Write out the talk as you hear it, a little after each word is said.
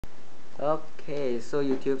Okay, so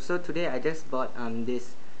YouTube. So today I just bought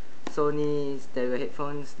this Sony stereo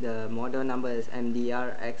headphones. The model number is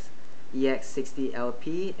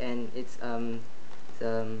MDR-EX60LP, and it's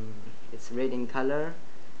red in color,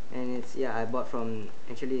 and I bought from,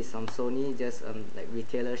 actually it's from Sony, just like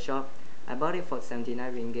retailer shop. I bought it for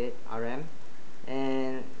 79 ringgit RM,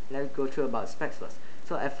 and let's go through about specs first.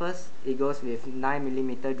 So at first it goes with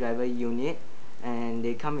 9mm driver unit, and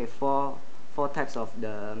they come with four types of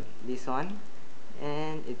this one,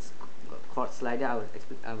 and it's cord slider.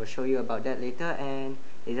 I will show you about that later, and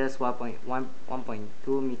it's just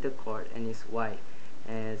 1.2 meter cord, and it's wide.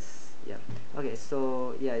 Okay,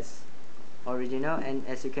 so yeah, it's original, and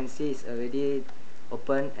as you can see, it's already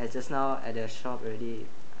open as just now at the shop already.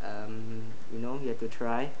 You have to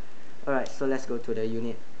try. Alright, so let's go to the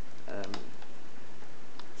unit.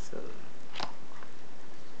 So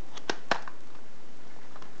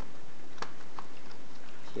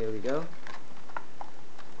here we go.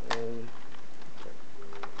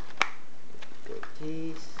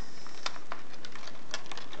 These.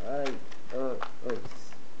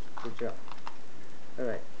 Good job.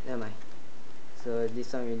 Alright, never mind. So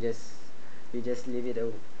this one we just leave it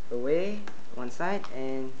away one side,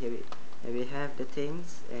 and here we have the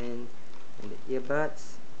things, and the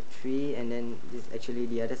earbuds, the tree, and then this actually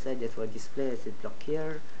the other side just for display. As it block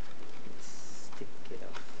here. Let's take it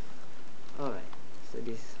off. Alright, so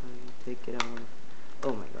this one, take it off.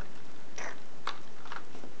 Oh my god.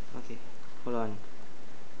 Okay, hold on.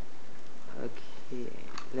 Okay,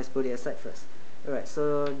 let's put it aside first. Alright,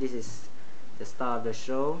 so this is the start of the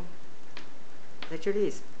show. Actually,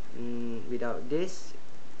 it's without this,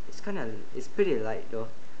 it's pretty light though,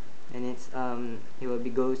 and it will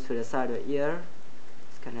goes to the side of the ear.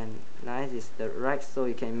 It's kind of nice. It's the right, so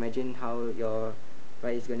you can imagine how your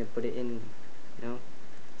right is going to put it in.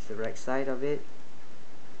 It's the right side of it,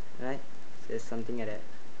 right? So it's something like that.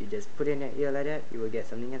 You just put it in the ear like that, you will get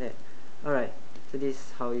something like that. Alright, so this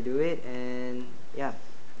is how you do it, and yeah,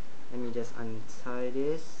 let me just untie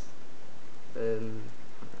this.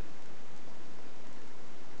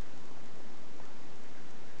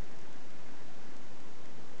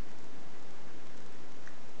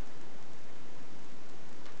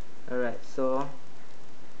 Alright, so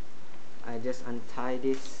I just untie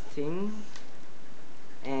this thing,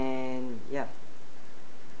 and yeah.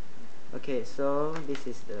 Okay, so this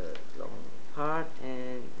is the long part,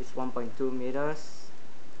 and it's 1.2 meters,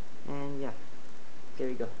 and yeah, here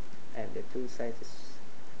we go. I have the two sides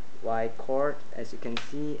wide cord, as you can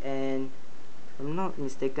see, and if I'm not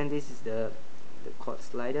mistaken, this is the cord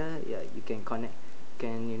slider. Yeah, you can connect,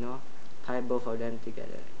 tie both of them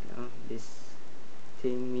together. This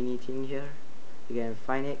thing, mini thing here, you can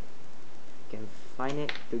find it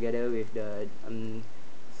together with the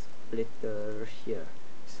splitter here.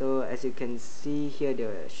 So as you can see here,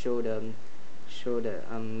 they show the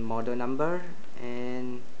model number,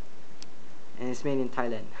 and it's made in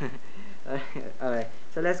Thailand. Alright,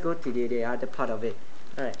 so let's go to the other part of it.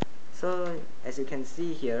 Alright, so as you can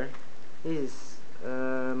see here, this is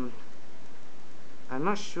I'm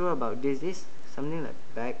not sure about this. This is something like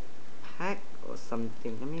backpack or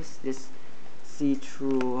something. Let me just see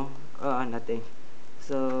through. Nothing.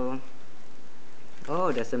 So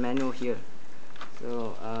there's a manual here.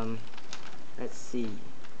 So let's see.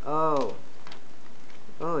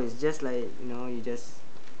 It's just like, you just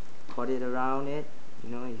cord it around it.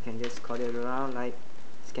 You can just cord it around, like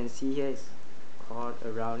you can see here, it's cord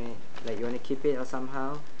around it, like you want to keep it or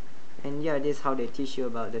somehow. And yeah, this is how they teach you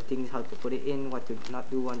about the things, how to put it in, what to not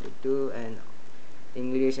do, what to do, and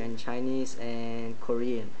English and Chinese and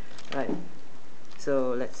Korean. Right,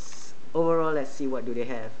 so let's see what do they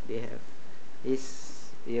have. They have these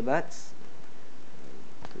earbuds.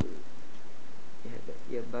 They have the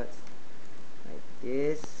earbuds like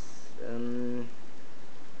this.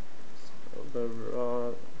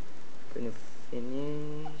 Overall, gonna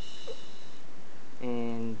finish,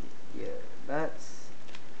 and earbuds,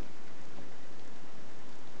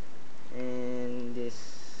 and this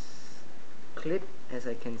clip, as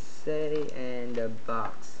I can say, and the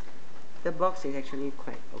box. The box is actually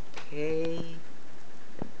quite okay.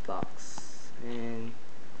 The box, and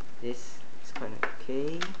this is quite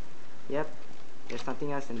okay. Yep, there's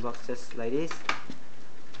nothing else in the box, just like this.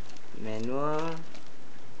 Manual,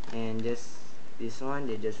 and just this one,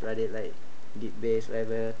 they just write it like deep bass,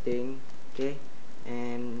 whatever thing. Okay,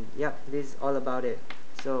 and yep, this is all about it.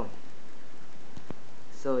 So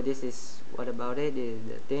this is what about it. This is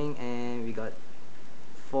the thing, and we got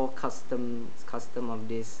 4 custom of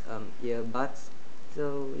these earbuds.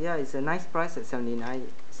 So yeah, it's a nice price at 79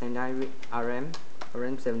 RM.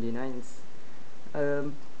 RM 79.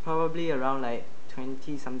 probably around like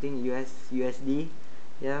 20 something USD.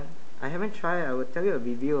 Yeah, I haven't tried. I will tell you a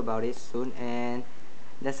review about it soon, and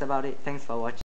that's about it. Thanks for watching.